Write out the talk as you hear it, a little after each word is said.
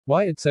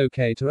Why it's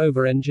okay to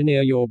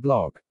over-engineer your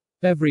blog.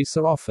 Every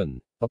so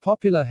often, a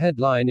popular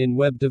headline in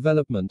web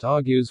development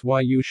argues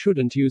why you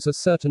shouldn't use a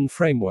certain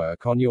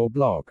framework on your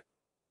blog.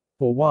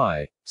 Or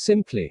why,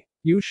 simply,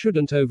 you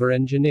shouldn't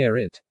over-engineer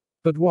it.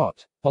 But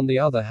what, on the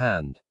other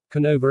hand,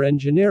 can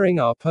over-engineering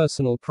our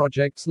personal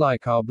projects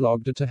like our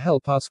blog do to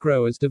help us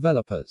grow as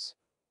developers?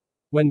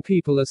 When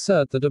people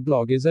assert that a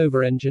blog is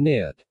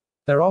over-engineered,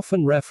 they're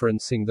often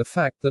referencing the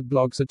fact that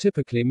blogs are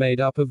typically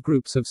made up of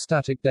groups of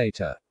static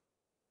data.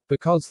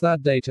 Because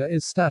that data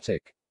is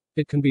static,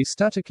 it can be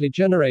statically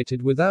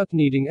generated without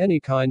needing any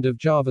kind of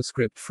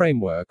JavaScript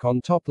framework on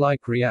top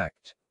like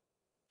React.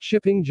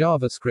 Shipping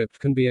JavaScript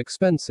can be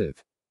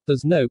expensive.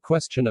 There's no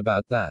question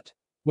about that.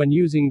 When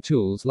using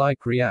tools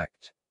like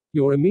React,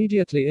 you're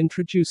immediately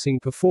introducing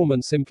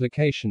performance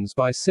implications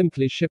by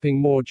simply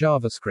shipping more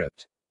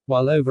JavaScript,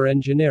 while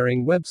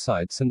over-engineering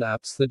websites and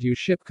apps that you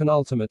ship can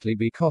ultimately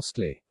be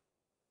costly.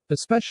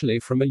 Especially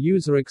from a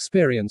user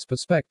experience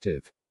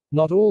perspective,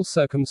 not all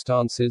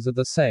circumstances are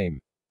the same.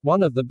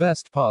 One of the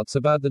best parts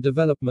about the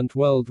development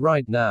world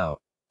right now,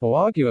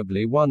 or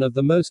arguably one of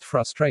the most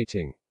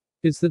frustrating,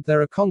 is that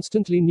there are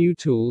constantly new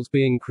tools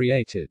being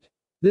created.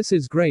 This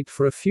is great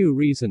for a few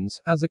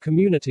reasons. As a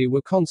community,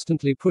 we're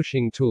constantly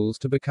pushing tools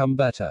to become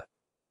better.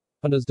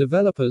 And as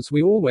developers,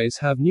 we always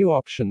have new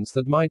options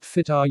that might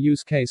fit our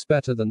use case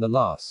better than the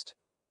last.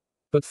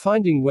 But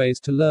finding ways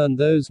to learn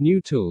those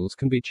new tools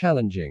can be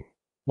challenging.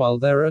 While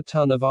there are a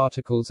ton of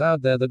articles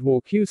out there that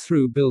walk you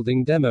through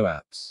building demo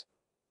apps,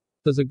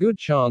 there's a good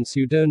chance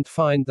you don't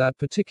find that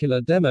particular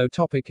demo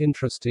topic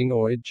interesting,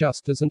 or it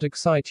just doesn't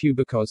excite you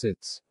because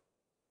it's,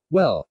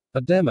 well,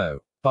 a demo.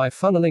 By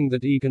funneling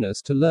that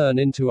eagerness to learn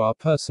into our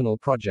personal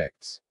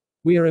projects,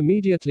 we are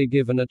immediately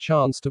given a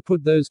chance to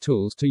put those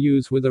tools to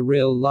use with a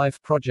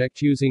real-life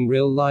project using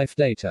real-life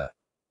data.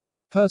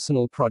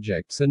 Personal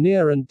projects are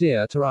near and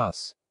dear to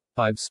us.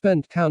 I've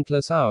spent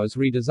countless hours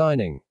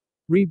redesigning,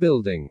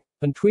 rebuilding,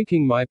 and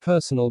tweaking my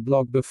personal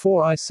blog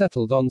before I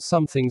settled on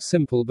something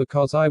simple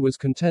because I was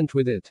content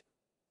with it.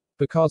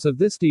 Because of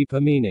this deeper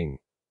meaning,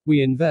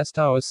 we invest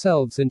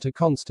ourselves into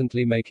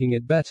constantly making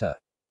it better.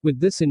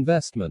 With this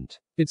investment,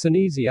 it's an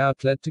easy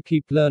outlet to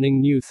keep learning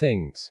new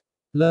things.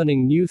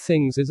 Learning new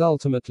things is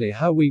ultimately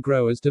how we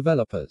grow as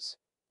developers.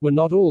 We're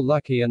not all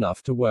lucky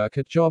enough to work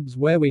at jobs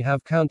where we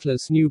have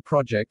countless new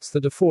projects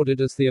that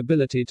afforded us the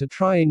ability to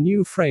try a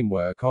new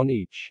framework on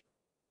each.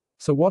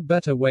 So what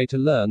better way to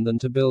learn than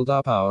to build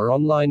up our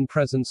online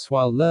presence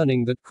while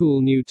learning that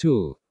cool new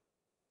tool?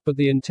 But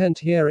the intent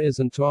here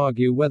isn't to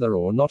argue whether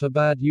or not a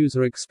bad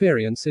user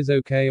experience is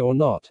okay or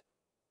not.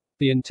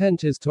 The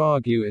intent is to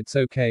argue it's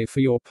okay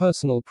for your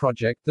personal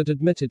project that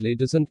admittedly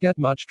doesn't get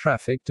much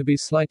traffic to be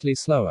slightly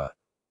slower.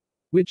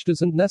 Which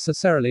doesn't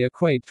necessarily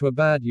equate to a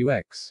bad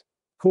UX.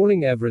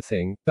 Calling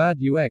everything bad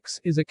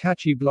UX is a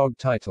catchy blog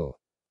title.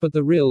 But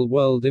the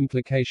real-world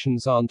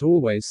implications aren't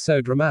always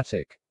so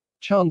dramatic.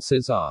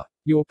 Chances are,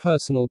 your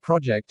personal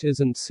project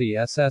isn't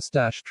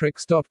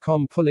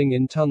css-tricks.com pulling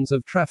in tons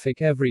of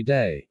traffic every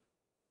day.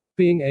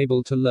 Being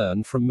able to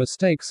learn from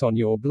mistakes on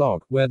your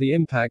blog, where the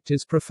impact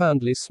is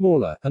profoundly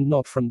smaller, and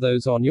not from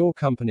those on your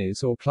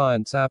company's or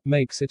client's app,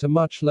 makes it a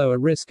much lower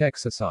risk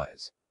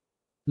exercise.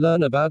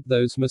 Learn about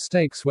those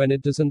mistakes when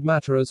it doesn't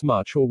matter as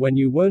much, or when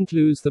you won't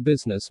lose the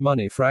business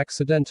money for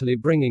accidentally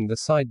bringing the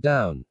site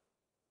down.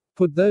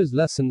 Put those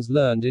lessons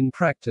learned in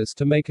practice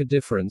to make a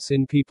difference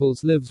in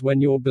people's lives when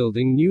you're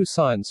building new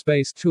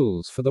science-based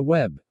tools for the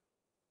web.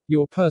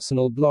 Your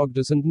personal blog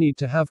doesn't need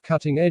to have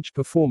cutting-edge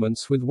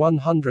performance with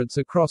 100s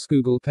across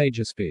Google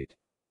PageSpeed.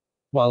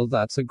 While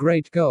that's a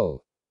great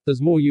goal,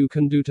 there's more you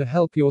can do to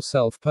help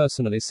yourself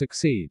personally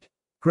succeed,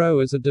 grow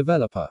as a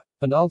developer,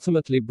 and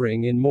ultimately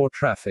bring in more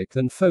traffic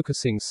than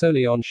focusing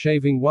solely on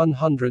shaving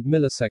 100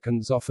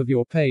 milliseconds off of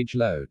your page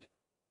load.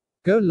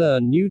 Go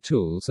learn new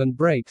tools and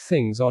break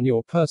things on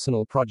your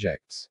personal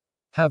projects.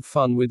 Have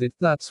fun with it.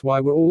 That's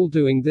why we're all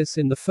doing this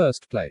in the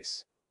first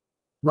place.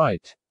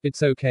 Right.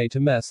 It's okay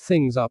to mess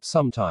things up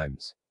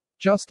sometimes.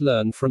 Just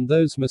learn from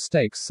those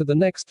mistakes so the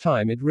next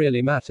time it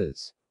really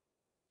matters.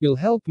 You'll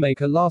help make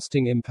a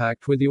lasting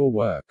impact with your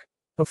work.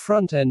 A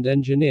front-end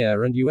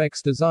engineer and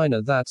UX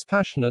designer that's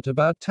passionate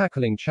about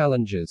tackling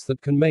challenges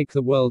that can make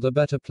the world a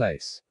better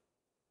place.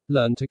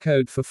 Learn to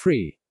code for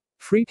free.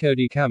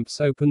 FreeCodeCamp's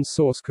open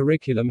source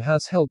curriculum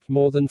has helped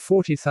more than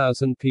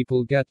 40,000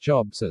 people get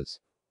jobs as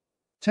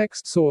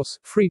text source.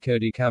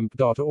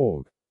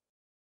 freecodecamp.org